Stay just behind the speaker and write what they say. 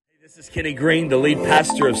This is Kenny Green, the lead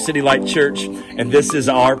pastor of City Light Church, and this is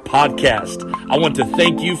our podcast. I want to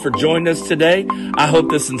thank you for joining us today. I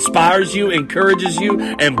hope this inspires you, encourages you,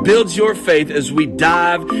 and builds your faith as we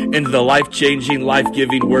dive into the life-changing,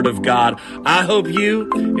 life-giving Word of God. I hope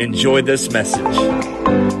you enjoy this message.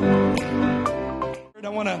 I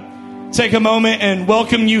want to take a moment and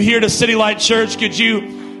welcome you here to City Light Church. Could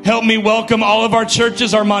you help me welcome all of our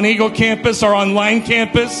churches, our Montego campus, our online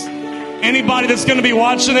campus? Anybody that's going to be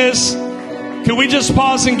watching this, can we just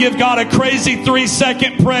pause and give God a crazy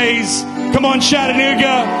 3-second praise? Come on,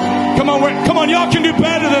 Chattanooga. Come on, y'all can do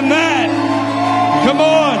better than that. Come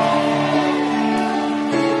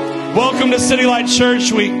on. Welcome to City Light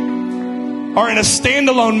Church. We are in a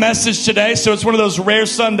standalone message today, so it's one of those rare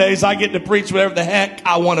Sundays I get to preach whatever the heck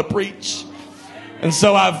I want to preach. And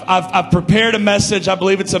so I've prepared a message. I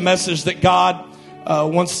believe it's a message that God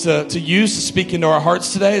wants to use to speak into our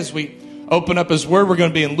hearts today as we open up His Word. We're going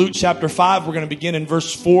to be in Luke chapter 5. We're going to begin in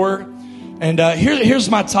verse 4. And here's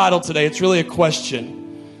my title today. It's really a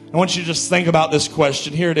question. I want you to just think about this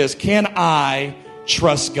question. Here it is. Can I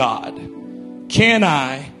trust God? Can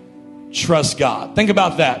I trust God? Think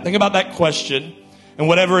about that. Think about that question. And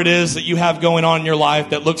whatever it is that you have going on in your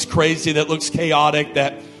life that looks crazy, that looks chaotic,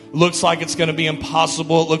 that looks like it's going to be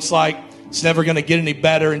impossible, it looks like it's never going to get any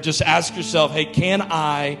better. And just ask yourself, hey, can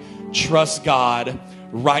I trust God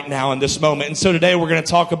right now in this moment? And so today we're going to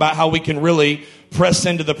talk about how we can really press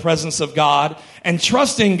into the presence of God and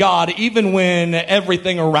trust in God even when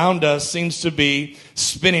everything around us seems to be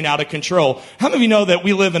spinning out of control. How many of you know that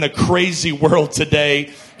we live in a crazy world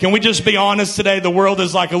today? Can we just be honest today? The world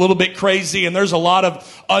is like a little bit crazy, and there's a lot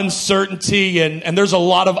of uncertainty, and there's a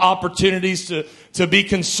lot of opportunities to be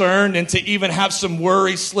concerned and to even have some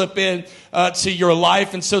worry slip in to your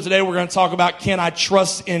life. And so today we're going to talk about, can I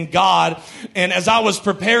trust in God? And as I was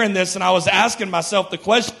preparing this and I was asking myself the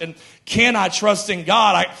question, can I trust in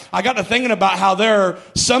God? I got to thinking about how there are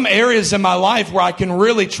some areas in my life where I can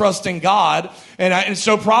really trust in God, and it's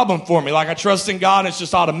no problem for me. Like, I trust in God, and it's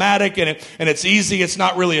just automatic, and it's easy. It's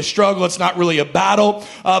not really a struggle. It's not really a battle.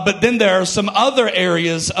 But then there are some other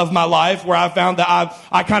areas of my life where I found that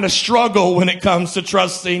I kind of struggle when it comes to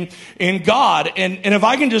trusting in God. And if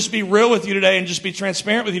I can just be real with you today and just be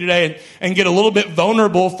transparent with you today and get a little bit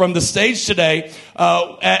vulnerable from the stage today,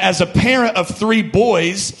 as a parent of 3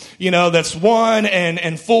 boys, that's 1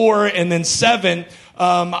 and 4 and then 7.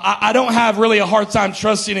 I don't have really a hard time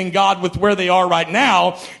trusting in God with where they are right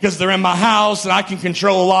now because they're in my house and I can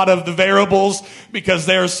control a lot of the variables because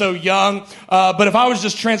they're so young. But if I was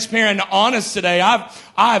just transparent and honest today, I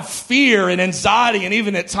have fear and anxiety and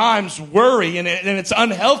even at times worry, and it's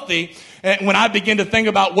unhealthy when I begin to think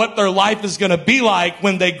about what their life is going to be like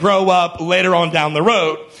when they grow up later on down the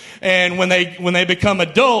road. And when they become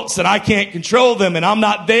adults and I can't control them and I'm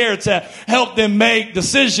not there to help them make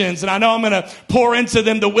decisions, and I know I'm going to pour into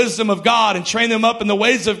them the wisdom of God and train them up in the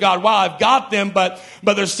ways of God while I've got them, but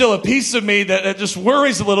there's still a piece of me that just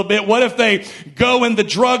worries a little bit. What if they go in the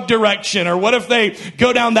drug direction? Or what if they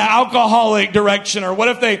go down the alcoholic direction? Or what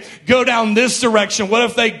if they go down this direction? What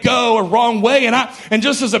if they go a wrong way? And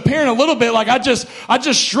just as a parent a little bit, like I just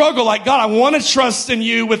struggle, like, God, I want to trust in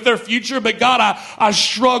you with their future, but God, I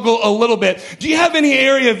struggle a little bit. Do you have any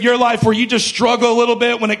area of your life where you just struggle a little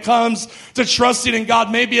bit when it comes to trusting in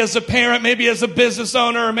God? Maybe as a parent, maybe as a business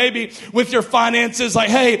owner, or maybe with your finances. Like,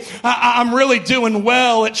 hey, I'm really doing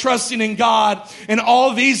well at trusting in God in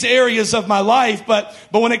all these areas of my life. But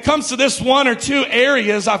when it comes to this 1 or 2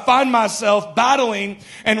 areas, I find myself battling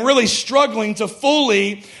and really struggling to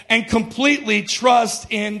fully and completely trust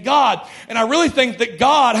in God. And I really think that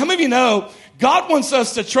God, how many of you know, God wants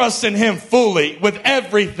us to trust in Him fully with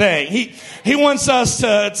everything. He wants us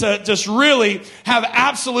to just really have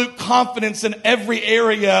absolute confidence in every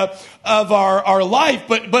area of our life.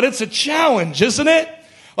 But it's a challenge, isn't it?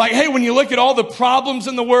 Like, hey, when you look at all the problems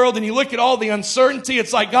in the world and you look at all the uncertainty,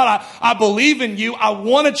 it's like, God, I believe in you. I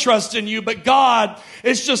want to trust in you. But God,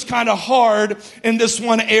 it's just kind of hard in this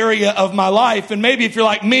one area of my life. And maybe if you're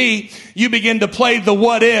like me, you begin to play the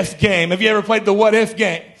what if game. Have you ever played the what if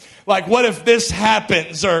game? Like, what if this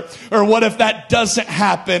happens, or what if that doesn't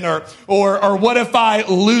happen, or what if I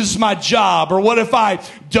lose my job, or what if I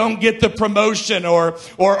don't get the promotion, or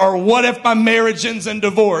what if my marriage ends in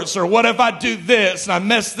divorce, or what if I do this and I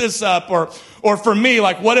mess this up, or for me,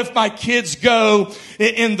 like, what if my kids go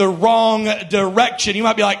in the wrong direction? You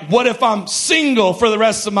might be like, what if I'm single for the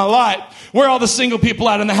rest of my life? Where are all the single people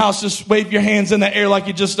out in the house? Just wave your hands in the air like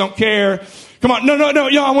you just don't care. Come on. No.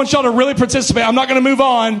 Y'all, I want y'all to really participate. I'm not going to move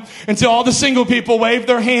on until all the single people wave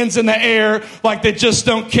their hands in the air like they just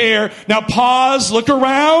don't care. Now pause, look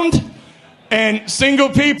around. And single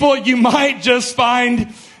people, you might just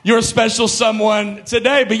find your special someone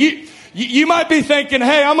today. But you might be thinking,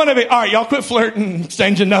 hey, I'm going to be, all right, y'all quit flirting,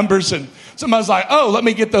 exchanging numbers. And somebody's like, oh, let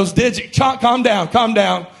me get those digits. Calm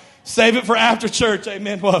down. Save it for after church.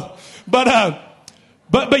 Amen. Whoa.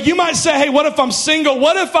 But you might say, hey, what if I'm single?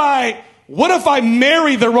 What if I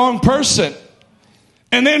marry the wrong person?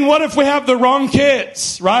 And then what if we have the wrong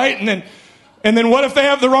kids, right? And then what if they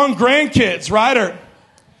have the wrong grandkids, right?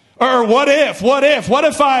 Or what if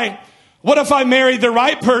I marry the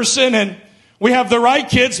right person and we have the right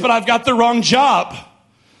kids, but I've got the wrong job?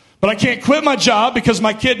 But I can't quit my job because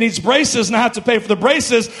my kid needs braces and I have to pay for the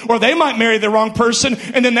braces. Or they might marry the wrong person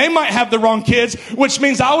and then they might have the wrong kids, which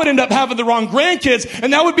means I would end up having the wrong grandkids.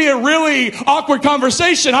 And that would be a really awkward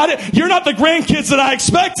conversation. You're not the grandkids that I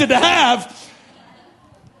expected to have.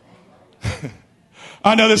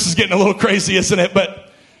 I know this is getting a little crazy, isn't it?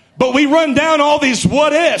 But we run down all these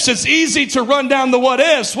what ifs. It's easy to run down the what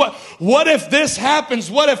ifs. What if this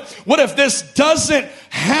happens? What if this doesn't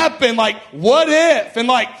happen? Like, what if? And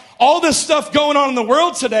like all this stuff going on in the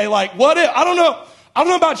world today, like what if? I don't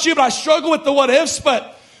know about you, but I struggle with the what ifs,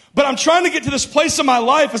 but I'm trying to get to this place in my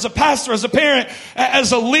life as a pastor, as a parent,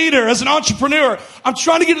 as a leader, as an entrepreneur. I'm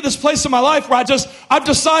trying to get to this place in my life where I've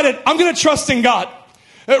decided I'm going to trust in God.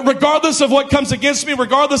 Regardless of what comes against me,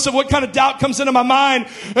 regardless of what kind of doubt comes into my mind,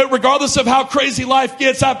 regardless of how crazy life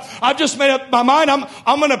gets, I've just made up my mind.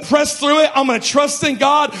 I'm going to press through it. I'm going to trust in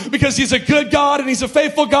God because He's a good God and He's a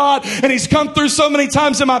faithful God and He's come through so many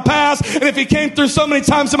times in my past. And if He came through so many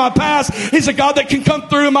times in my past, He's a God that can come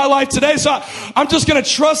through in my life today. So I'm just going to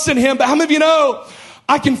trust in Him. But how many of you know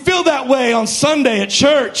I can feel that way on Sunday at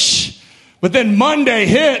church, but then Monday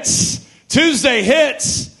hits, Tuesday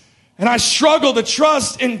hits, and I struggle to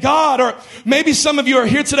trust in God. Or maybe some of you are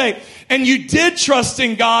here today and you did trust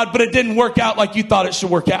in God, but it didn't work out like you thought it should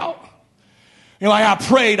work out. You're like, I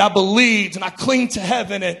prayed, I believed, and I clinged to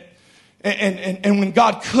heaven. And when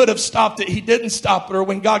God could have stopped it, He didn't stop it. Or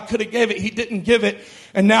when God could have gave it, He didn't give it.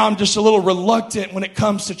 And now I'm just a little reluctant when it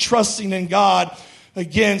comes to trusting in God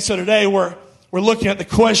again. So today we're looking at the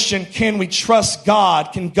question, can we trust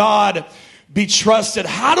God? Can God be trusted?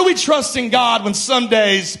 How do we trust in God when some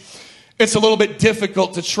days it's a little bit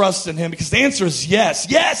difficult to trust in Him? Because the answer is yes.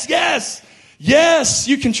 Yes,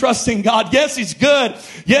 you can trust in God. Yes, He's good.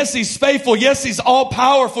 Yes, He's faithful. Yes, He's all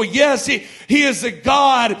powerful. Yes, He is a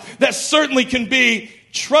God that certainly can be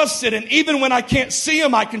trusted. And even when I can't see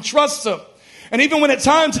Him, I can trust Him. And even when at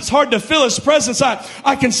times it's hard to feel His presence,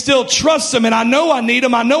 I can still trust Him. And I know I need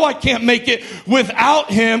Him. I know I can't make it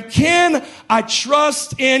without Him. Can I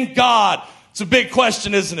trust in God? It's a big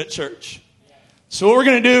question, isn't it, church? So what we're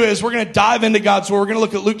going to do is we're going to dive into God's Word. We're going to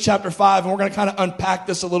look at Luke chapter 5, and we're going to kind of unpack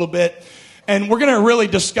this a little bit. And we're going to really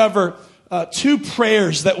discover two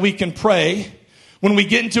prayers that we can pray when we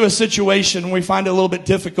get into a situation when we find it a little bit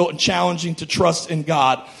difficult and challenging to trust in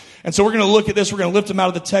God. And so we're going to look at this. We're going to lift them out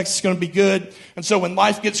of the text. It's going to be good. And so when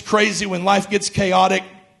life gets crazy, when life gets chaotic,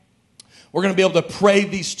 we're going to be able to pray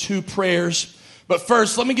these two prayers. But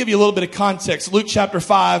first, let me give you a little bit of context. Luke chapter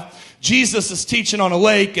 5, Jesus is teaching on a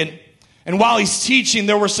lake, and while He's teaching,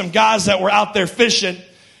 there were some guys that were out there fishing,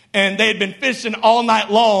 and they had been fishing all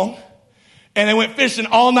night long, and they went fishing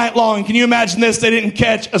all night long. And can you imagine this? They didn't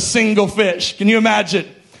catch a single fish. Can you imagine?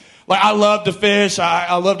 Like, I love to fish.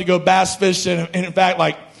 I love to go bass fishing. And in fact,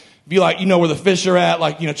 like, if you know where the fish are at,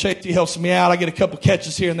 like, Chase, he helps me out. I get a couple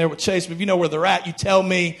catches here and there with Chase, but if you know where they're at, you tell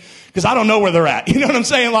me, because I don't know where they're at. You know what I'm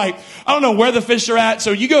saying? Like, I don't know where the fish are at.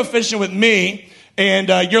 So you go fishing with me, and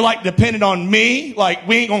you're like dependent on me. Like,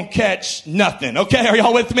 we ain't going to catch nothing. Okay, are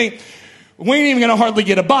y'all with me? We ain't even going to hardly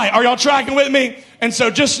get a bite. Are y'all tracking with me? And so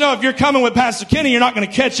just know if you're coming with Pastor Kenny, you're not going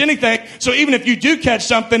to catch anything. So even if you do catch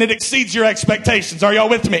something, it exceeds your expectations. Are y'all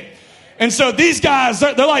with me? And so these guys,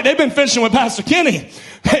 they're like, they've been fishing with Pastor Kenny.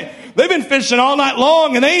 They've been fishing all night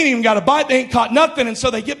long, and they ain't even got a bite. They ain't caught nothing. And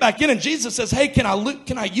so they get back in, and Jesus says, hey, can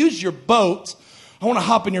I use your boat? I want to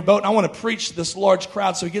hop in your boat, and I want to preach to this large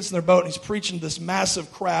crowd. So he gets in their boat, and he's preaching to this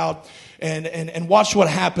massive crowd. And watch what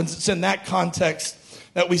happens. It's in that context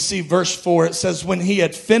that we see verse 4. It says, when he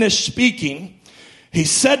had finished speaking, he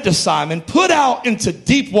said to Simon, put out into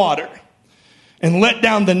deep water and let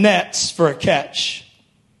down the nets for a catch.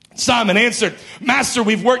 Simon answered, Master,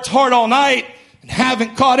 we've worked hard all night and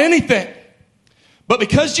haven't caught anything. But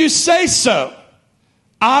because you say so,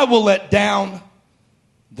 I will let down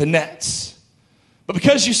the nets. But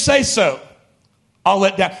because you say so, I'll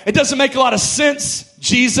let down. It doesn't make a lot of sense,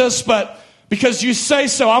 Jesus, but because you say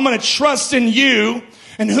so, I'm going to trust in you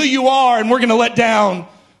and who you are, and we're going to let down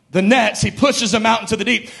the nets. He pushes them out into the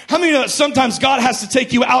deep. How many know that sometimes God has to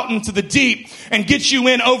take you out into the deep and get you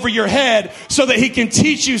in over your head so that he can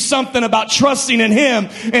teach you something about trusting in him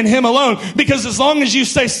and him alone? Because as long as you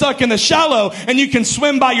stay stuck in the shallow and you can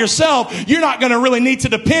swim by yourself, you're not going to really need to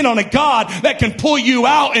depend on a God that can pull you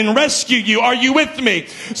out and rescue you. Are you with me?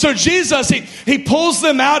 So Jesus, he pulls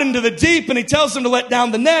them out into the deep and he tells them to let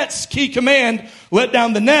down the nets. Key command, let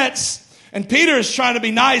down the nets. And Peter is trying to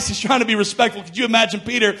be nice. He's trying to be respectful. Could you imagine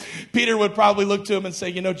Peter? Peter would probably look to him and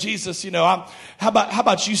say, Jesus, how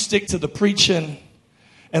about you stick to the preaching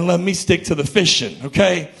and let me stick to the fishing,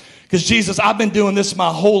 okay? Because Jesus, I've been doing this my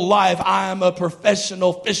whole life. I am a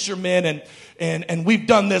professional fisherman and we've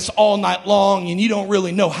done this all night long and you don't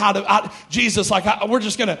really know how to, Jesus, we're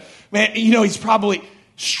just going to, man, he's probably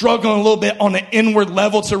struggling a little bit on an inward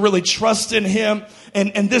level to really trust in him.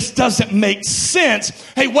 And this doesn't make sense.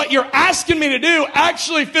 Hey, what you're asking me to do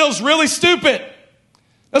actually feels really stupid.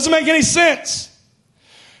 Doesn't make any sense.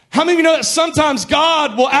 How many of you know that sometimes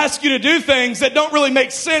God will ask you to do things that don't really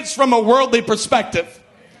make sense from a worldly perspective?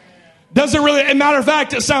 Doesn't really, as a matter of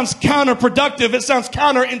fact, it sounds counterproductive. It sounds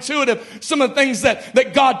counterintuitive. Some of the things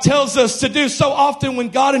that God tells us to do. So often when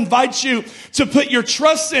God invites you to put your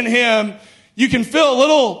trust in him, you can feel a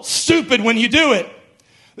little stupid when you do it.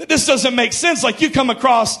 This doesn't make sense. Like you come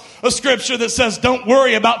across a scripture that says, don't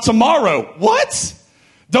worry about tomorrow. What?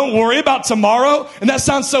 Don't worry about tomorrow? And that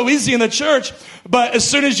sounds so easy in the church. But as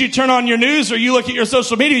soon as you turn on your news or you look at your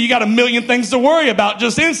social media, you got a million things to worry about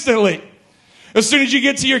just instantly. As soon as you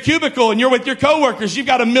get to your cubicle and you're with your coworkers, you've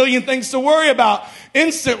got a million things to worry about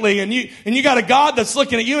instantly. And you got a God that's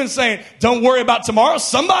looking at you and saying, don't worry about tomorrow.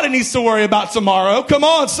 Somebody needs to worry about tomorrow. Come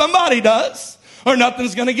on, somebody does. Or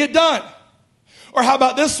nothing's going to get done. Or how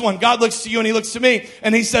about this one? God looks to you and he looks to me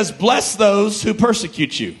and he says, bless those who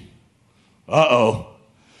persecute you. Uh-oh.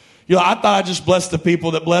 I thought I just blessed the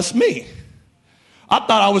people that blessed me. I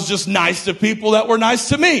thought I was just nice to people that were nice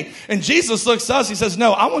to me. And Jesus looks to us. He says,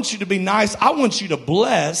 no, I want you to be nice. I want you to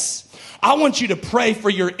bless. I want you to pray for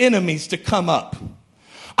your enemies to come up.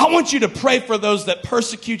 I want you to pray for those that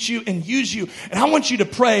persecute you and use you. And I want you to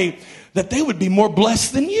pray that they would be more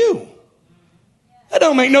blessed than you. That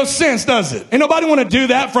don't make no sense, does it? Ain't nobody want to do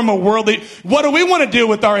that from a worldly. What do we want to do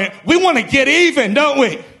with we want to get even, don't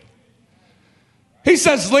we? He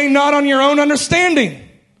says, lean not on your own understanding,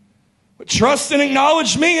 but trust and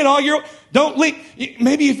acknowledge me and all your, don't lean.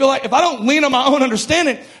 Maybe you feel like if I don't lean on my own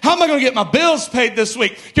understanding, how am I going to get my bills paid this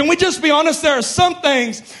week? Can we just be honest? There are some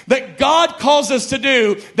things that God calls us to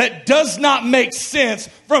do that does not make sense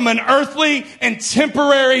from an earthly and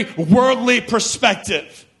temporary worldly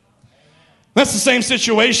perspective. That's the same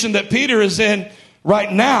situation that Peter is in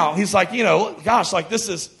right now. He's like, gosh, like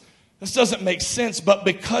this doesn't make sense, but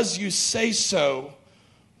because you say so,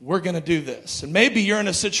 we're going to do this. And maybe you're in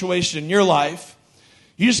a situation in your life,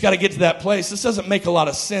 you just got to get to that place. This doesn't make a lot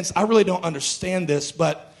of sense. I really don't understand this,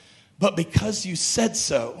 but because you said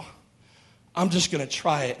so, I'm just going to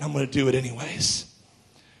try it and I'm going to do it anyways.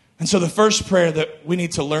 And so the first prayer that we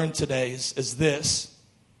need to learn today is this.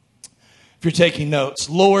 If you're taking notes,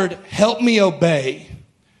 Lord, help me obey.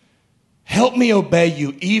 Help me obey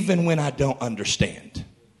you even when I don't understand.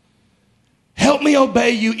 Help me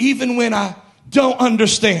obey you even when I don't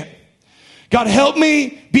understand. God, help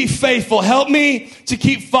me be faithful. Help me to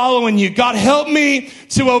keep following you. God, help me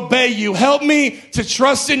to obey you. Help me to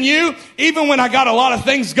trust in you even when I got a lot of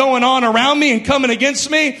things going on around me and coming against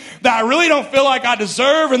me that I really don't feel like I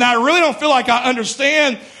deserve and that I really don't feel like I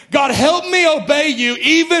understand. God, help me obey you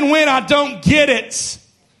even when I don't get it.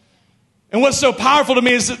 And what's so powerful to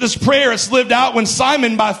me is that this prayer is lived out when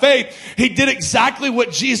Simon, by faith, he did exactly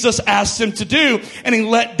what Jesus asked him to do, and he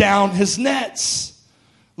let down his nets.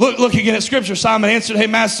 Look again at scripture. Simon answered, hey,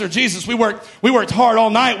 Master Jesus, we worked hard all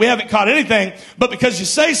night. We haven't caught anything, but because you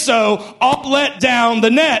say so, I'll let down the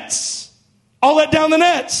nets. I'll let down the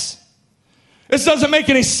nets. This doesn't make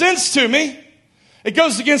any sense to me. It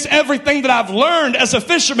goes against everything that I've learned as a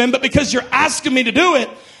fisherman, but because you're asking me to do it,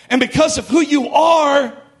 and because of who you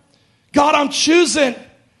are, God, I'm choosing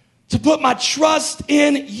to put my trust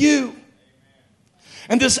in you.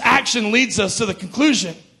 And this action leads us to the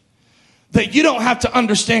conclusion that you don't have to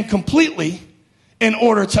understand completely in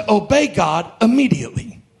order to obey God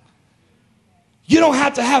immediately. You don't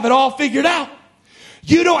have to have it all figured out.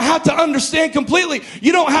 You don't have to understand completely.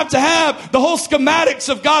 You don't have to have the whole schematics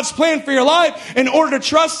of God's plan for your life in order to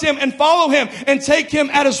trust him and follow him and take him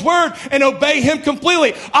at his word and obey him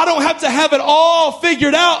completely. I don't have to have it all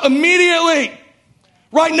figured out immediately.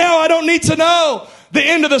 Right now, I don't need to know the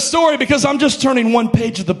end of the story because I'm just turning one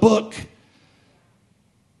page of the book.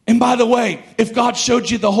 And by the way, if God showed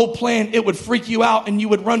you the whole plan, it would freak you out and you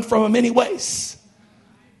would run from him anyways.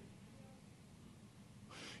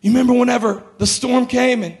 You remember whenever the storm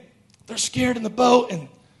came and they're scared in the boat and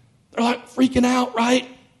they're like freaking out, right?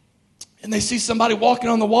 And they see somebody walking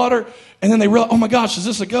on the water and then they realize, oh my gosh, is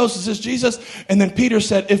this a ghost? Is this Jesus? And then Peter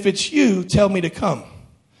said, if it's you, tell me to come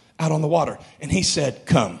out on the water. And he said,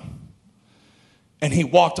 come. And he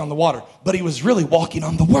walked on the water. But he was really walking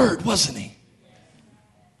on the word, wasn't he?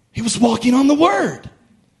 He was walking on the word.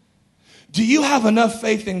 Do you have enough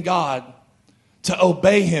faith in God to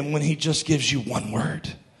obey him when he just gives you one word?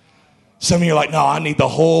 Some of you are like, no, I need the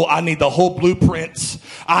whole blueprints.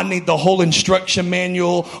 I need the whole instruction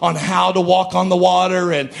manual on how to walk on the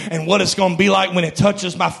water and what it's going to be like when it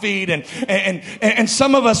touches my feet. And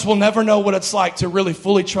some of us will never know what it's like to really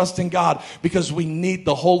fully trust in God because we need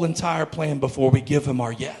the whole entire plan before we give him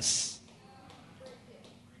our yes.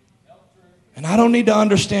 And I don't need to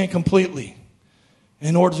understand completely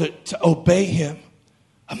in order to obey him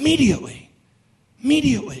immediately.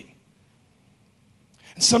 Immediately.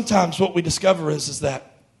 And sometimes what we discover is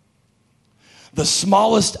that the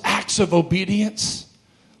smallest acts of obedience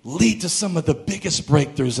lead to some of the biggest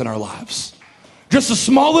breakthroughs in our lives. Just a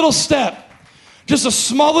small little step. Just a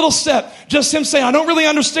small little step. Just him saying, I don't really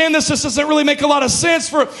understand this. This doesn't really make a lot of sense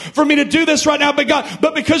for me to do this right now. But God,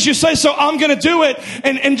 but because you say so, I'm going to do it.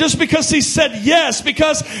 And just because he said yes,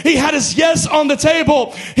 because he had his yes on the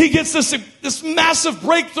table, he gets this massive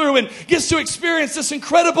breakthrough and gets to experience this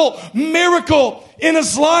incredible miracle in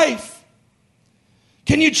his life.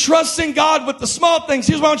 Can you trust in God with the small things?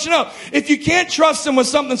 Here's what I want you to know. If you can't trust him with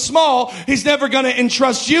something small, he's never going to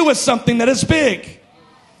entrust you with something that is big.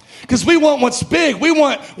 Because we want what's big. We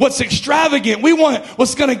want what's extravagant. We want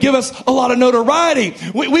what's going to give us a lot of notoriety.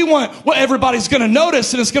 We want what everybody's going to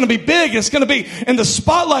notice, and it's going to be big. It's going to be in the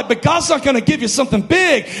spotlight. But God's not going to give you something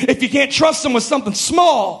big if you can't trust him with something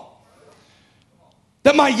small.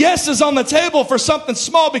 That my yes is on the table for something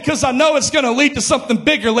small because I know it's going to lead to something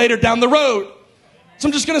bigger later down the road. So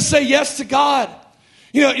I'm just going to say yes to God.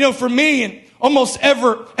 You know, for me and almost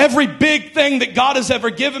every big thing that God has ever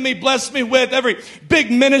given me, blessed me with, every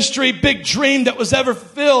big ministry, big dream that was ever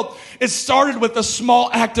fulfilled, it started with a small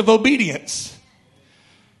act of obedience.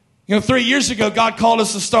 3 years ago, God called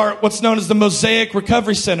us to start what's known as the Mosaic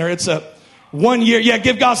Recovery Center. It's a 1 year. Yeah,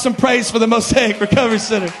 give God some praise for the Mosaic Recovery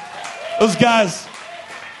Center. Those guys.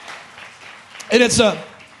 And it's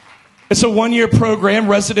a 1 year program,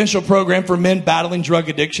 residential program for men battling drug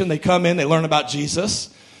addiction. They come in, they learn about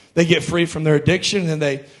Jesus. They get free from their addiction, and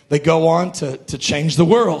they go on to change the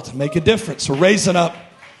world and make a difference. We're raising up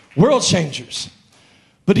world changers.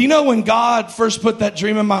 But do you know when God first put that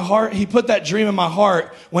dream in my heart? He put that dream in my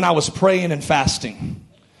heart when I was praying and fasting.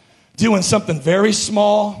 Doing something very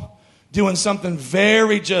small. Doing something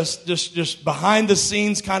very just behind the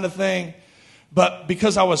scenes kind of thing. But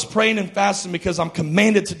because I was praying and fasting, because I'm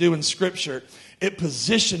commanded to do in Scripture, it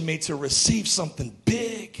positioned me to receive something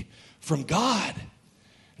big from God.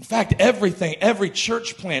 In fact, everything, every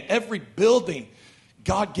church plant, every building,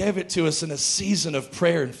 God gave it to us in a season of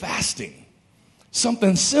prayer and fasting.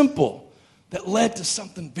 Something simple that led to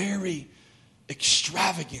something very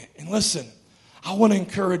extravagant. And listen, I want to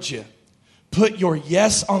encourage you. Put your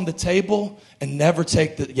yes on the table and never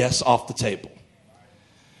take the yes off the table.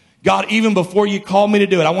 God, even before you call me to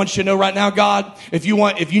do it, I want you to know right now, God, if you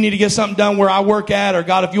need to get something done where I work at, or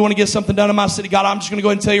God, if you want to get something done in my city, God, I'm just going to go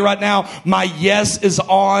ahead and tell you right now, my yes is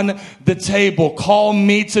on the table. Call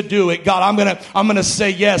me to do it. God, I'm going to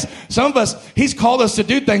say yes. Some of us, he's called us to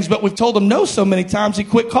do things, but we've told him no so many times he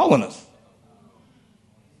quit calling us.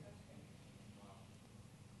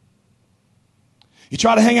 You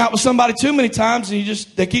try to hang out with somebody too many times and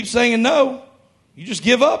they keep saying no. You just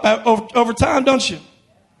give up over time, don't you?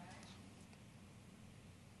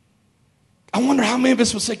 I wonder how many of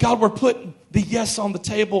us would say, God, we're putting the yes on the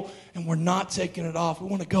table and we're not taking it off. We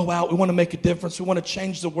want to go out. We want to make a difference. We want to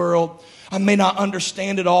change the world. I may not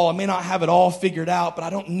understand it all. I may not have it all figured out, but I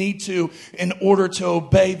don't need to in order to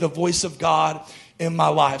obey the voice of God in my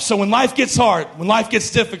life. So when life gets hard, when life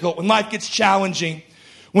gets difficult, when life gets challenging,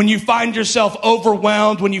 when you find yourself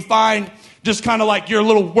overwhelmed, when you find just kind of like your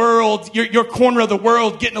little world, your corner of the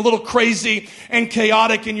world getting a little crazy and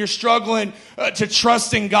chaotic, and you're struggling to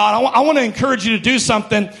trust in God. I want to encourage you to do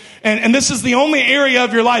something. And this is the only area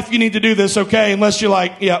of your life you need to do this, okay? Unless you're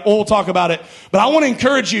like, yeah, we'll talk about it. But I want to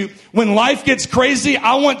encourage you, when life gets crazy,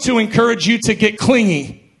 I want to encourage you to get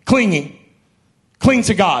clingy. Cling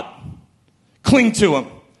to God. Cling to him.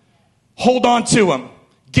 Hold on to him.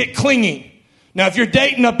 Get clingy. Now, if you're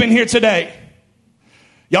dating up in here today,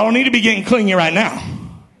 y'all don't need to be getting clingy right now.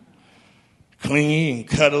 clingy and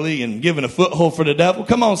cuddly and giving a foothold for the devil.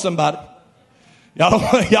 Come on, somebody. Y'all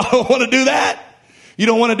don't want to do that? You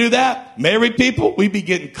don't want to do that? Married people, we be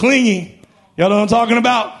getting clingy. Y'all know what I'm talking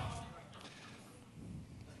about?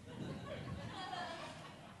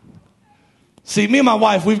 See, me and my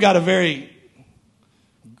wife, we've got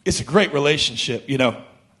it's a great relationship, you know.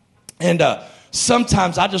 And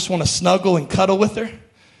sometimes I just want to snuggle and cuddle with her.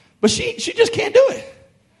 But she just can't do it.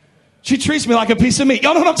 She treats me like a piece of meat.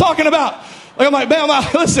 Y'all know what I'm talking about? Like I'm like, man,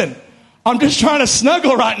 listen, I'm just trying to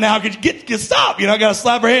snuggle right now. Could you get stop? You know, I got to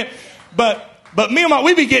slap her hand. But me and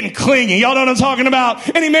we be getting clingy. Y'all know what I'm talking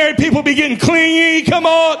about? Any married people be getting clingy? Come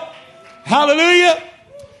on. Hallelujah.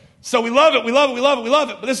 So we love it. We love it. We love it. We love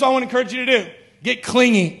it. But this is what I want to encourage you to do. Get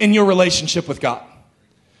clingy in your relationship with God.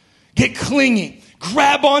 Get clingy.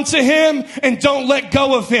 Grab onto him and don't let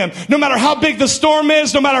go of him. No matter how big the storm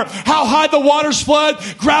is, no matter how high the waters flood,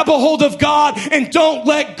 grab a hold of God and don't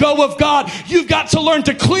let go of God. You've got to learn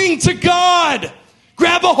to cling to God.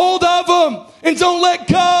 Grab a hold of him and don't let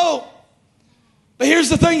go. But here's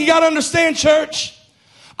the thing you got to understand, church.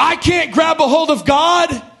 I can't grab a hold of God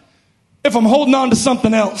if I'm holding on to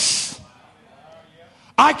something else.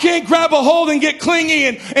 I can't grab a hold and get clingy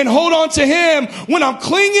and hold on to him when I'm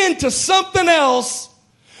clinging to something else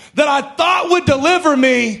that I thought would deliver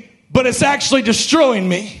me, but it's actually destroying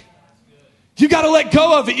me. You got to let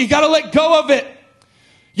go of it. You got to let go of it.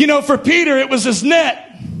 You know, for Peter, it was his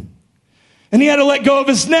net. And he had to let go of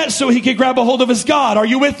his net so he could grab a hold of his God. Are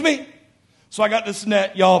you with me? So I got this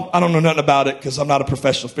net, y'all. I don't know nothing about it because I'm not a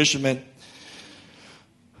professional fisherman.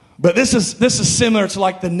 But this is similar to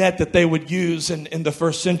like the net that they would use in the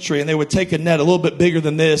first century. And they would take a net a little bit bigger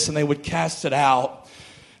than this and they would cast it out.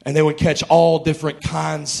 And they would catch all different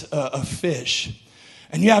kinds of fish.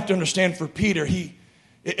 And you have to understand for Peter,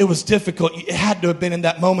 it was difficult. It had to have been in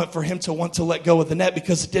that moment for him to want to let go of the net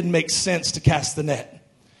because it didn't make sense to cast the net.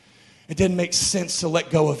 It didn't make sense to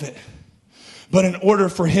let go of it. But in order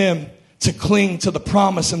for him to cling to the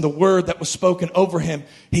promise and the word that was spoken over him,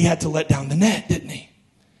 he had to let down the net, didn't he?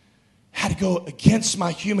 Had to go against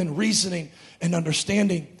my human reasoning and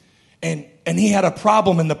understanding. And he had a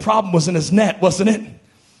problem, and the problem was in his net, wasn't it?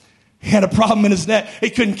 He had a problem in his net. He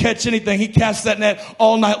couldn't catch anything. He cast that net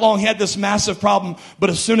all night long. He had this massive problem. But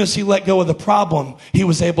as soon as he let go of the problem, he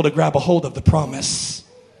was able to grab a hold of the promise.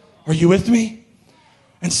 Are you with me?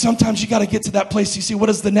 And sometimes you got to get to that place. You see, what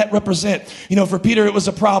does the net represent? You know, for Peter, it was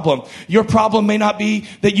a problem. Your problem may not be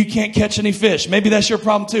that you can't catch any fish. Maybe that's your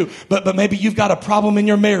problem too. But maybe you've got a problem in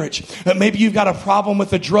your marriage. Maybe you've got a problem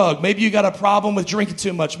with a drug. Maybe you got a problem with drinking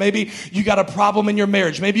too much. Maybe you got a problem in your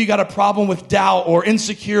marriage. Maybe you got a problem with doubt or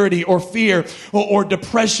insecurity or fear or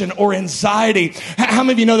depression or anxiety. How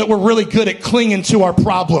many of you know that we're really good at clinging to our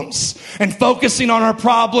problems and focusing on our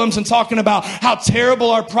problems and talking about how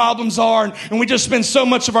terrible our problems are? And we just spend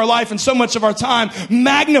so much of our life and so much of our time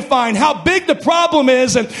magnifying how big the problem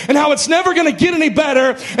is and how it's never going to get any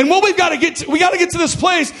better. And what we got to get to this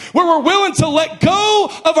place where we're willing to let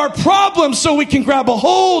go of our problems so we can grab a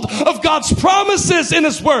hold of God's promises in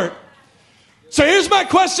his word. So here's my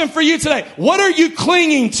question for you today. What are you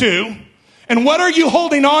clinging to and what are you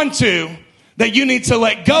holding on to that you need to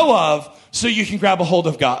let go of so you can grab a hold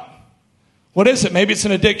of God? What is it? Maybe it's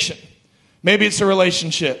an addiction. Maybe it's a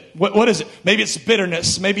relationship. What is it? Maybe it's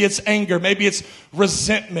bitterness. Maybe it's anger. Maybe it's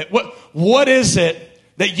resentment. What is it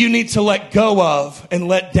that you need to let go of and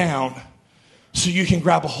let down so you can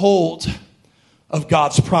grab a hold of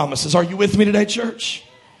God's promises? Are you with me today, church?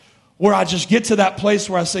 Where I just get to that place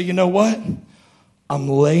where I say, you know what? I'm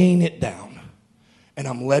laying it down and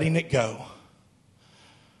I'm letting it go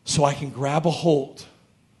so I can grab a hold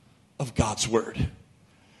of God's word.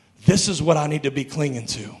 This is what I need to be clinging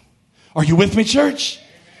to. Are you with me, church?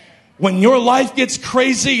 When your life gets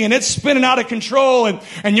crazy and it's spinning out of control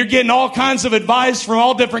and you're getting all kinds of advice from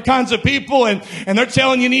all different kinds of people and they're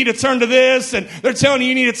telling you need to turn to this and they're telling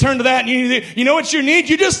you need to turn to that. And you know what you need?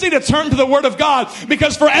 You just need to turn to the word of God,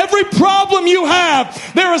 because for every problem you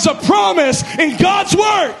have, there is a promise in God's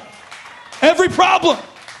word. Every problem.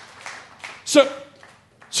 So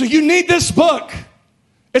you need this book.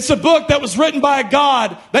 It's a book that was written by a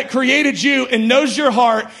God that created you and knows your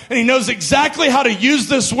heart, and he knows exactly how to use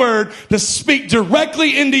this word to speak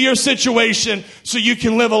directly into your situation so you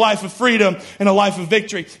can live a life of freedom and a life of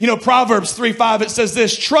victory. You know, Proverbs 3:5, it says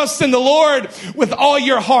this: trust in the Lord with all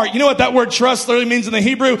your heart. You know what that word trust literally means in the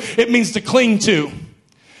Hebrew? It means to cling to.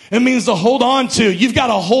 It means to hold on to. You've got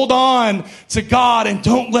to hold on to God and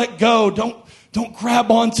don't let go. Don't grab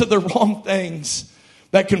onto the wrong things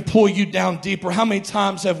that can pull you down deeper. How many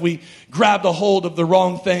times have we grabbed a hold of the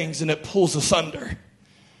wrong things and it pulls us under?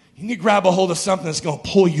 You need to grab a hold of something that's going to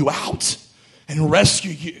pull you out. and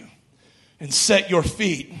rescue you and set your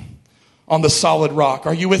feet on the solid rock.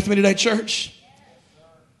 Are you with me today, church?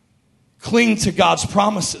 Cling to God's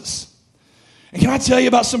promises. And can I tell you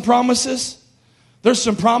about some promises? There's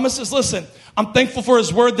some promises. Listen, I'm thankful for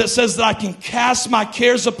his word that says that I can cast my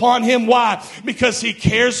cares upon him. Why? Because he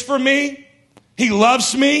cares for me. He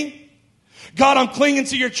loves me. God, I'm clinging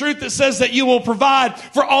to your truth that says that you will provide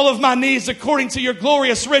for all of my needs according to your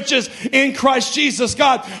glorious riches in Christ Jesus.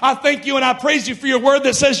 God, I thank you and I praise you for your word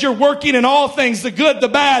that says you're working in all things, the good, the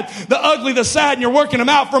bad, the ugly, the sad, and you're working them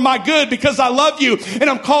out for my good because I love you and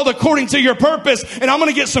I'm called according to your purpose, and I'm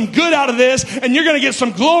going to get some good out of this and you're going to get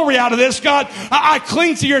some glory out of this. God, I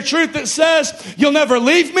cling to your truth that says you'll never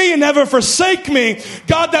leave me and never forsake me.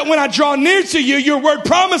 God, that when I draw near to you, your word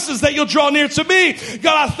promises that you'll draw near to me.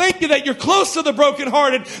 God, I thank you that you're close to the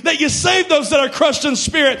brokenhearted, that you save those that are crushed in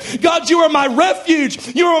spirit. God, you are my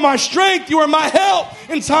refuge. You are my strength. You are my help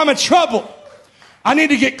in time of trouble. I need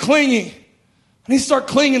to get clingy. I need to start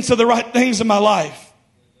clinging to the right things in my life.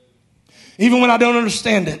 Even when I don't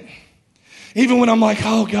understand it. Even when I'm like,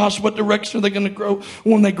 oh gosh, what direction are they going to grow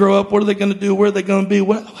when they grow up? What are they going to do? Where are they going to be?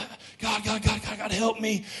 God, help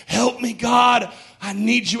me. Help me, God. I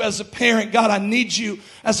need you as a parent. God, I need you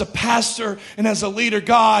as a pastor and as a leader.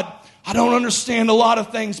 God, I don't understand a lot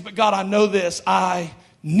of things, but God, I know this. I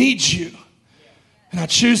need you. And I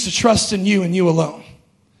choose to trust in you and you alone.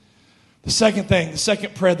 The second thing, the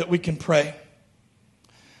second prayer that we can pray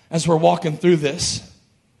as we're walking through this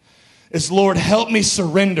is, Lord, help me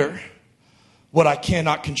surrender what I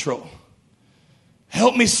cannot control.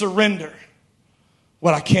 Help me surrender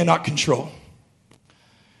what I cannot control.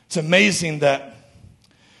 It's amazing that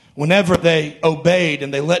whenever they obeyed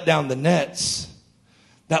and they let down the nets,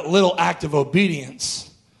 that little act of obedience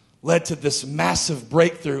led to this massive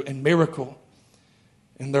breakthrough and miracle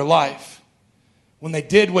in their life. When they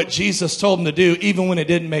did what Jesus told them to do, even when it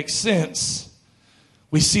didn't make sense,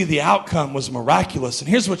 we see the outcome was miraculous. And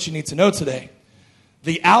here's what you need to know today.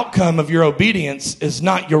 The outcome of your obedience is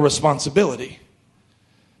not your responsibility.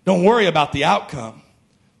 Don't worry about the outcome.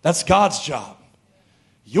 That's God's job.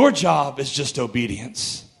 Your job is just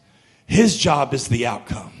obedience. His job is the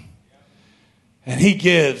outcome. And he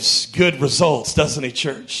gives good results, doesn't he,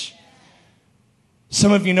 church?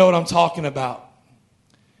 Some of you know what I'm talking about.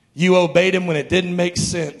 You obeyed him when it didn't make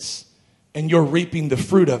sense, and you're reaping the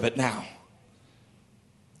fruit of it now.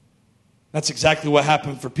 That's exactly what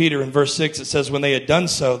happened for Peter. In verse 6, it says, when they had done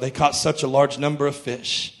so, they caught such a large number of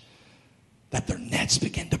fish that their nets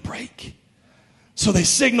began to break. So they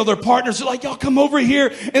signal their partners. They're like, y'all come over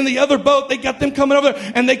here in the other boat. They got them coming over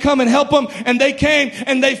there, and they come and help them. And they came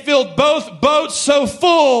and they filled both boats so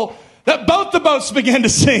full that both the boats began to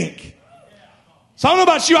sink. So I don't know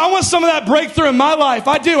about you. I want some of that breakthrough in my life.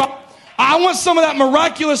 I do. I want some of that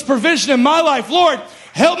miraculous provision in my life. Lord,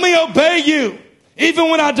 help me obey you,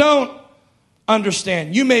 even when I don't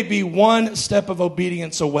understand. You may be one step of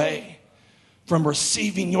obedience away from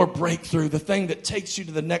receiving your breakthrough, the thing that takes you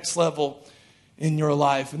to the next level in your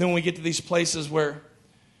life. And then when we get to these places where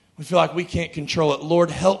we feel like we can't control it, Lord,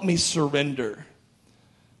 help me surrender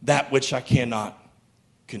that which I cannot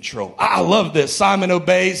control. I love this. Simon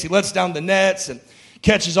obeys. He lets down the nets and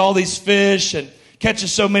catches all these fish and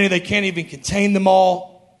catches so many they can't even contain them all.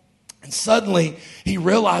 And suddenly he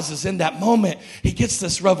realizes in that moment, he gets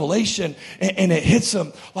this revelation and it hits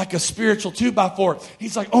him like a spiritual 2x4.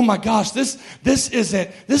 He's like, oh my gosh, this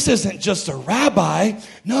isn't just a rabbi.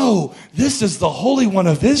 No, this is the Holy One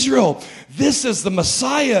of Israel. This is the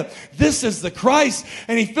Messiah. This is the Christ.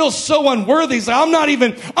 And he feels so unworthy. He's like, I'm not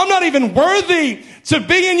even worthy to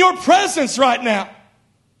be in your presence right now.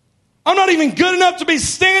 I'm not even good enough to be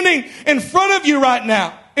standing in front of you right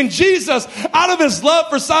now. And Jesus, out of his love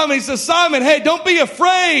for Simon, he says, Simon, hey, don't be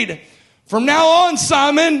afraid. From now on,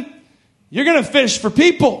 Simon, you're going to fish for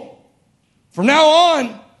people. From now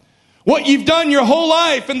on, what you've done your whole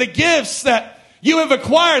life and the gifts that you have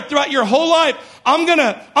acquired throughout your whole life, I'm going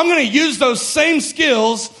to use those same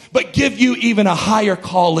skills, but give you even a higher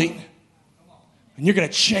calling. And you're going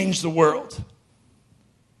to change the world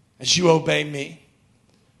as you obey me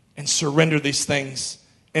and surrender these things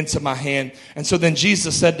into my hand. And so then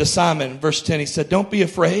Jesus said to Simon, verse 10, he said, don't be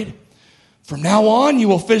afraid. From now on, you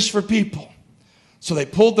will fish for people. So they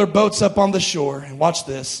pulled their boats up on the shore, and watch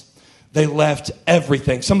this. They left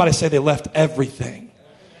everything. Somebody say they left everything.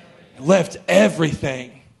 Left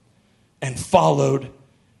everything and followed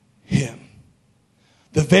him.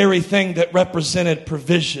 The very thing that represented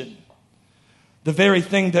provision. The very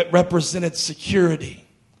thing that represented security.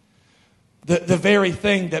 The very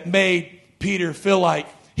thing that made Peter feel like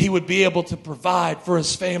he would be able to provide for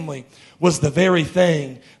his family was the very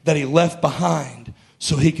thing that he left behind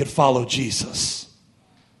so he could follow Jesus.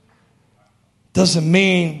 Doesn't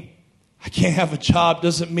mean I can't have a job.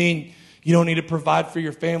 Doesn't mean you don't need to provide for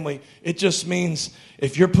your family. It just means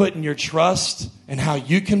if you're putting your trust in how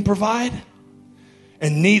you can provide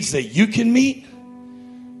and needs that you can meet,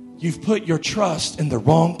 you've put your trust in the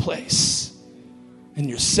wrong place and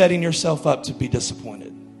you're setting yourself up to be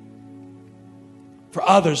disappointed. For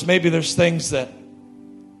others, maybe there's things that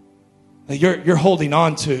you're holding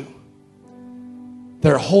on to.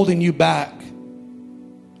 They're holding you back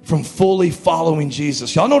from fully following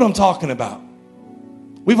Jesus. Y'all know what I'm talking about.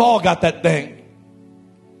 We've all got that thing.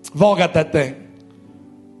 We've all got that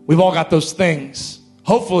thing. We've all got those things.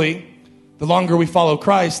 Hopefully, the longer we follow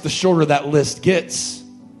Christ, the shorter that list gets.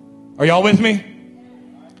 Are y'all with me?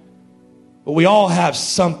 But we all have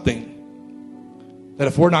something that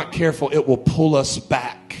if we're not careful, it will pull us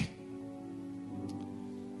back.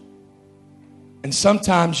 And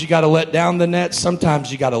sometimes you got to let down the net.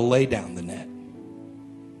 Sometimes you got to lay down the net.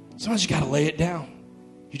 Sometimes you got to lay it down.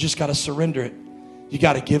 You just got to surrender it. You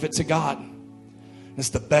got to give it to God. It's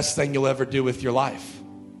the best thing you'll ever do with your life.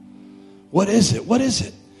 What is it? What is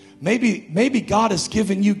it? Maybe God has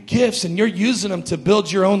given you gifts and you're using them to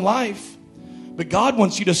build your own life. But God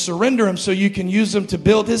wants you to surrender them so you can use them to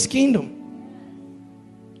build His kingdom.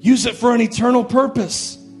 Use it for an eternal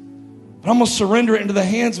purpose. But I'm going to surrender it into the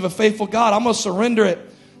hands of a faithful God. I'm going to surrender it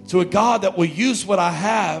to a God that will use what I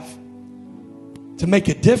have to make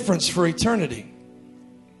a difference for eternity.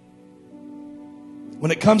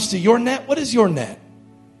 When it comes to your net, what is your net?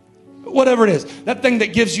 Whatever it is, that thing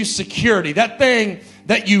that gives you security, that thing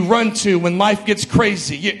that you run to when life gets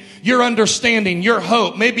crazy, your understanding, your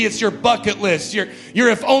hope. Maybe it's your bucket list, your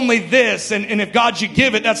if only this, and if God you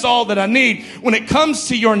give it, that's all that I need. When it comes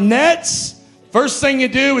to your nets, first thing you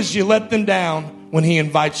do is you let them down when He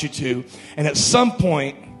invites you to. And at some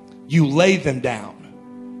point, you lay them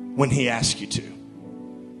down when He asks you to.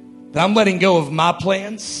 That I'm letting go of my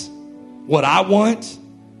plans, what I want,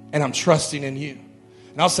 and I'm trusting in you.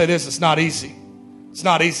 And I'll say this, it's not easy. It's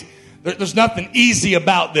not easy. There's nothing easy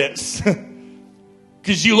about this.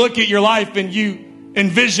 Because you look at your life and you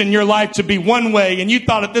envision your life to be one way, and you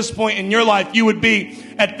thought at this point in your life you would be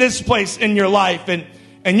at this place in your life,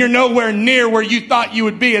 and you're nowhere near where you thought you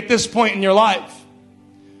would be at this point in your life.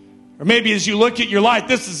 Or maybe as you look at your life,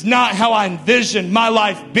 this is not how I envisioned my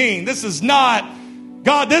life being. This is not,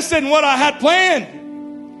 God, this isn't what I had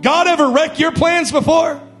planned. God ever wreck your plans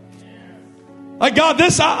before? Like, God,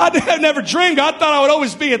 this, I never dreamed. I thought I would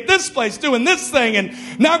always be at this place doing this thing.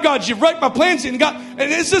 And now, God, you've wrecked my plans. And God,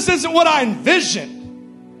 and this just isn't what I envisioned.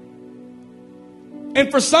 And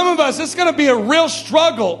for some of us, it's going to be a real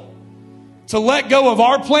struggle to let go of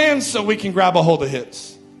our plans so we can grab a hold of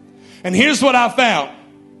His. And here's what I found.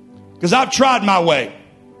 Because I've tried my way.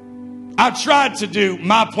 I've tried to do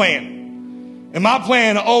my plan. And my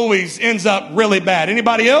plan always ends up really bad.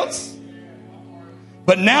 Anybody else?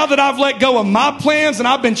 But now that I've let go of my plans and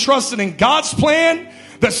I've been trusting in God's plan,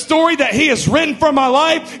 the story that He has written for my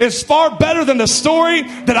life is far better than the story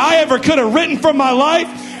that I ever could have written for my life.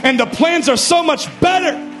 And the plans are so much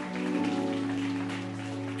better.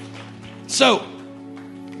 So,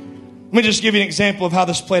 let me just give you an example of how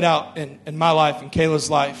this played out in my life and Kayla's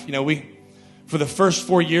life. You know, for the first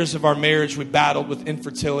 4 years of our marriage, we battled with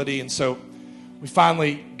infertility. And so we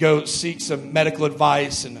finally go seek some medical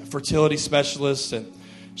advice and a fertility specialist, and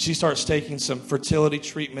she starts taking some fertility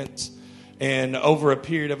treatments. And over a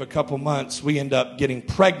period of a couple months, we end up getting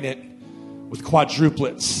pregnant with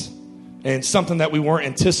quadruplets. And something that we weren't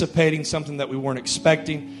anticipating, something that we weren't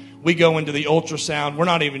expecting. We go into the ultrasound.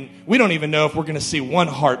 We don't even know if we're going to see one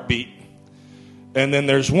heartbeat. And then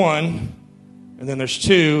there's one, and then there's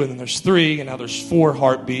two, and then there's three, and now there's 4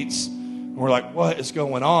 heartbeats. And we're like, what is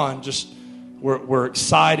going on? We're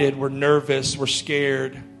excited, we're nervous, we're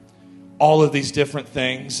scared, all of these different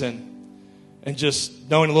things. And just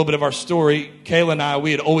knowing a little bit of our story, Kayla and I,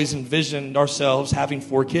 we had always envisioned ourselves having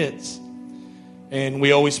 4 kids. And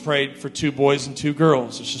we always prayed for 2 boys and 2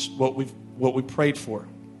 girls. It's just what we prayed for.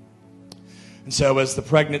 And so as the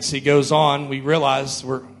pregnancy goes on, we realize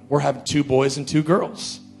we're having 2 boys and 2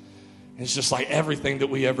 girls. And it's just like everything that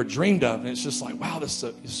we ever dreamed of. And it's just like, wow, this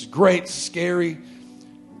is great, scary.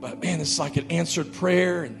 But man, it's like an answered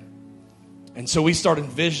prayer. And so we start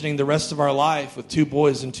envisioning the rest of our life with 2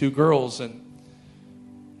 boys and 2 girls. And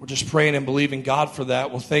we're just praying and believing God for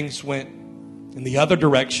that. Well, things went in the other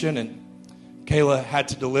direction. And Kayla had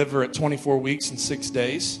to deliver at 24 weeks and 6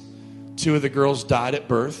 days. 2 of the girls died at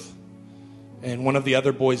birth. And one of the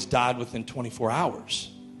other boys died within 24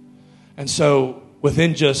 hours. And so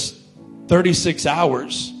within just 36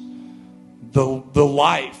 hours, the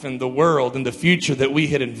life and the world and the future that we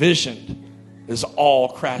had envisioned is all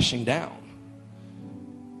crashing down.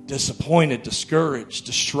 Disappointed, discouraged,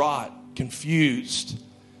 distraught, confused,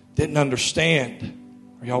 didn't understand.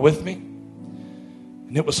 Are y'all with me?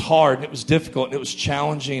 And it was hard, and it was difficult, and it was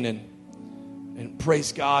challenging, and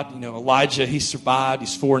praise God, Elijah, he survived.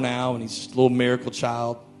 He's 4 now, and he's a little miracle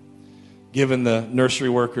child. Giving the nursery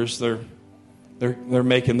workers, they're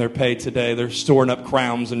making their pay today. They're storing up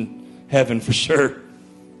crowns in heaven for sure.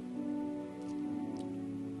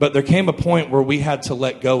 But there came a point where we had to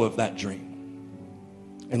let go of that dream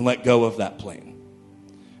and let go of that plan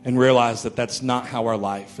and realize that that's not how our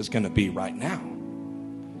life is going to be right now.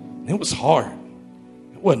 And it was hard.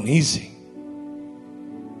 It wasn't easy.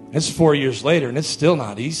 It's 4 years later, and it's still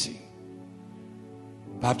not easy.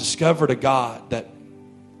 But I've discovered a God that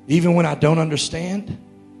even when I don't understand,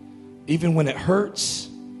 even when it hurts,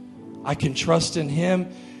 I can trust in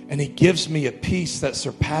Him, and He gives me a peace that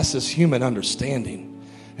surpasses human understanding.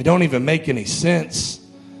 It don't even make any sense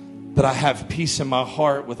that I have peace in my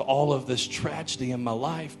heart with all of this tragedy in my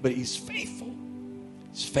life, but He's faithful.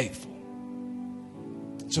 He's faithful.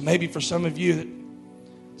 So maybe for some of you,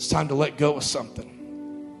 it's time to let go of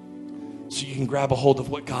something so you can grab a hold of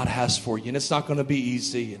what God has for you. And it's not going to be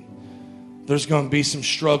easy, and there's going to be some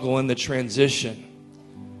struggle in the transition.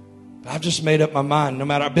 But I've just made up my mind. No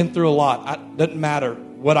matter, I've been through a lot. Doesn't matter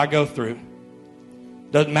what I go through.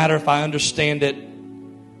 Doesn't matter if I understand it.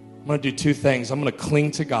 I'm going to do 2 things. I'm going to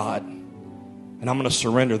cling to God, and I'm going to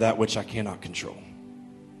surrender that which I cannot control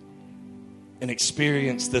and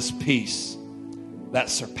experience this peace that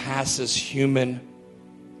surpasses human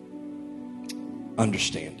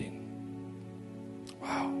understanding.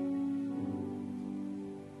 Wow.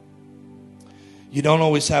 You don't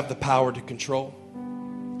always have the power to control.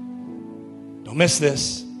 Don't miss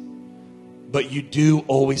this. But you do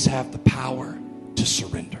always have the power to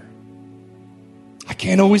surrender. I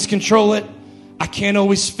can't always control it. I can't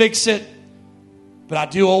always fix it. But I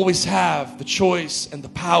do always have the choice and the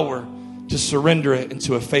power to surrender it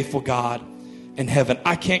into a faithful God in heaven.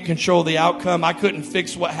 I can't control the outcome. I couldn't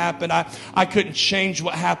fix what happened. I couldn't change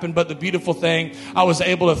what happened. But the beautiful thing, I was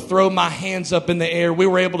able to throw my hands up in the air. We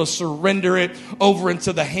were able to surrender it over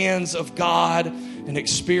into the hands of God and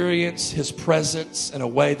experience His presence in a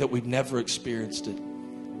way that we've never experienced it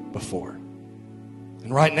before.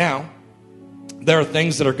 And right now, there are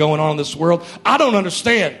things that are going on in this world I don't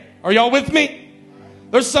understand. Are y'all with me?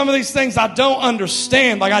 There's some of these things I don't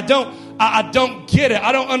understand. Like I don't get it.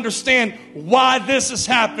 I don't understand why this is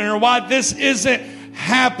happening or why this isn't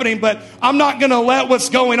happening. But I'm not going to let what's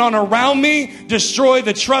going on around me destroy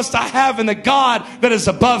the trust I have in the God that is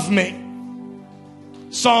above me.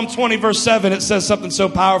 Psalm 20 verse 7, it says something so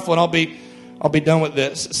powerful, and I'll be done with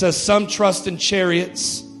this. It says, some trust in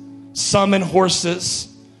chariots, some in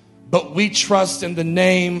horses, but we trust in the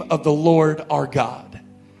name of the Lord our God.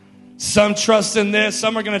 Some trust in this.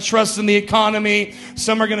 Some are going to trust in the economy.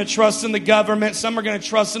 Some are going to trust in the government. Some are going to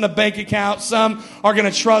trust in a bank account. Some are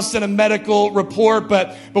going to trust in a medical report.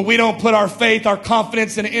 But we don't put our faith, our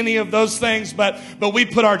confidence in any of those things. But we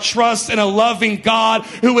put our trust in a loving God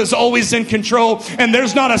who is always in control. And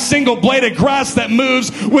there's not a single blade of grass that moves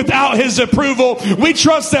without His approval. We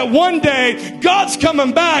trust that one day God's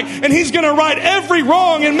coming back and He's going to right every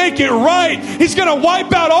wrong and make it right. He's going to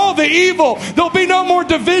wipe out all the evil. There'll be no more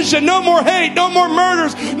division. No more hate, no more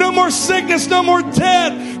murders, no more sickness, no more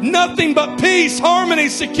death. Nothing but peace, harmony,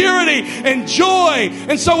 security, and joy.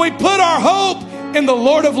 And so we put our hope in the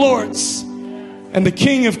Lord of Lords and the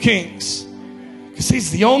King of Kings. Because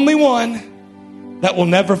He's the only one that will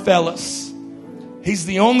never fail us. He's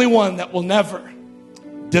the only one that will never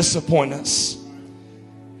disappoint us.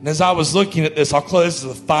 And as I was looking at this, I'll close to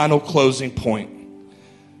the final closing point.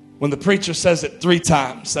 When the preacher says it 3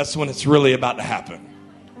 times, that's when it's really about to happen.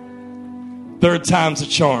 3rd time's a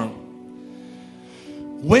charm.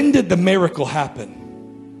 When did the miracle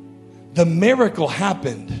happen? The miracle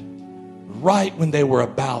happened right when they were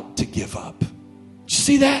about to give up. Did you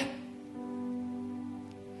see that?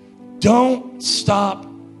 Don't stop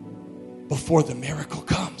before the miracle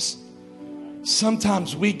comes.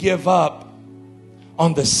 Sometimes we give up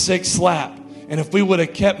on the 6th lap. And if we would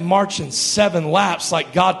have kept marching 7 laps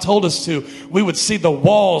like God told us to, we would see the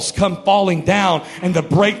walls come falling down and the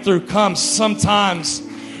breakthrough comes. Sometimes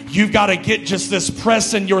you've got to get just this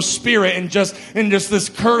press in your spirit and just this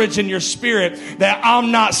courage in your spirit that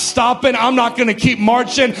I'm not stopping. I'm not going to keep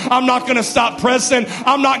marching. I'm not going to stop pressing.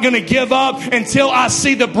 I'm not going to give up until I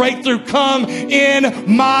see the breakthrough come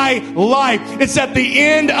in my life. It's at the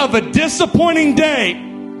end of a disappointing day.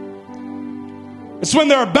 It's when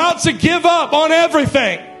they're about to give up on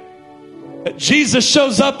everything. that Jesus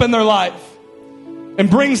shows up in their life and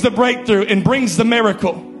brings the breakthrough and brings the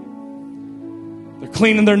miracle. They're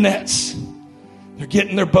cleaning their nets. They're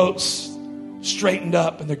getting their boats straightened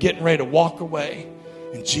up and they're getting ready to walk away.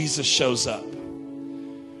 And Jesus shows up.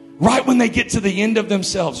 Right when they get to the end of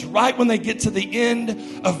themselves, right when they get to the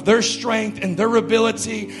end of their strength and their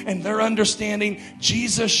ability and their understanding,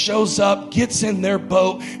 Jesus shows up, gets in their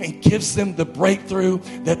boat, and gives them the breakthrough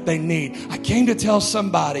that they need. I came to tell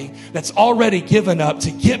somebody that's already given up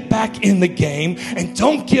to get back in the game and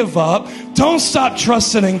don't give up. Don't stop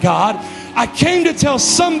trusting in God. I came to tell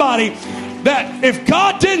somebody that if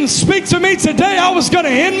God didn't speak to me today, I was going to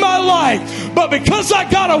end my life. But because I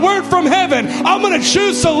got a word from heaven, I'm going to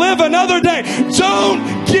choose to live another day. Don't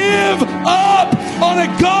give up on a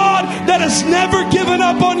God that has never given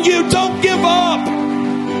up on you. Don't give up.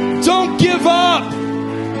 Don't give up.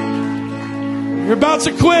 You're about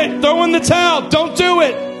to quit. Throw in the towel. Don't do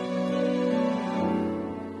it.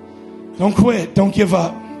 Don't quit. Don't give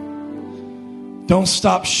up. Don't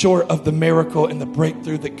stop short of the miracle and the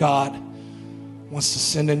breakthrough that God wants to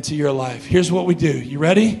send into your life. Here's what we do. You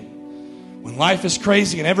ready? When life is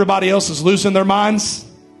crazy and everybody else is losing their minds,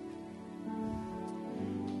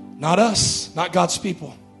 not us, not God's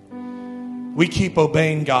people. We keep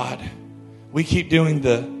obeying God. We keep doing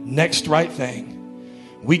the next right thing.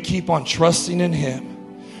 We keep on trusting in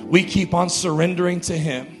Him. We keep on surrendering to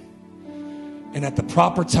Him. And at the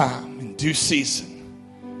proper time, in due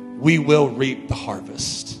season, we will reap the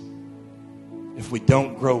harvest if we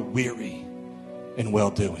don't grow weary in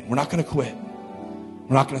well-doing. We're not going to quit.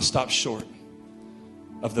 We're not going to stop short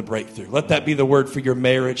of the breakthrough. Let that be the word for your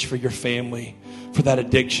marriage, for your family, for that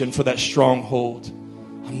addiction, for that stronghold.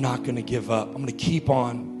 I'm not going to give up. I'm going to keep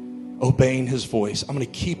on obeying His voice. I'm going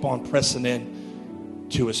to keep on pressing in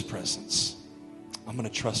to His presence. I'm going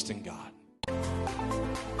to trust in God.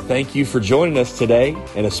 Thank you for joining us today,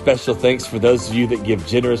 and a special thanks for those of you that give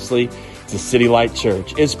generously to City Light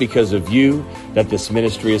Church. It's because of you that this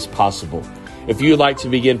ministry is possible. If you'd like to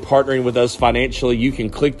begin partnering with us financially, you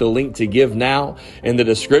can click the link to give now in the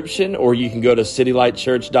description, or you can go to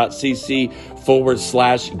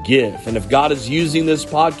citylightchurch.cc/give. And if God is using this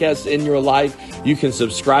podcast in your life, you can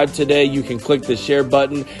subscribe today. You can click the share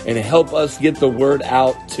button and help us get the word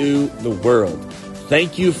out to the world.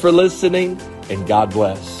 Thank you for listening, and God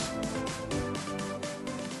bless.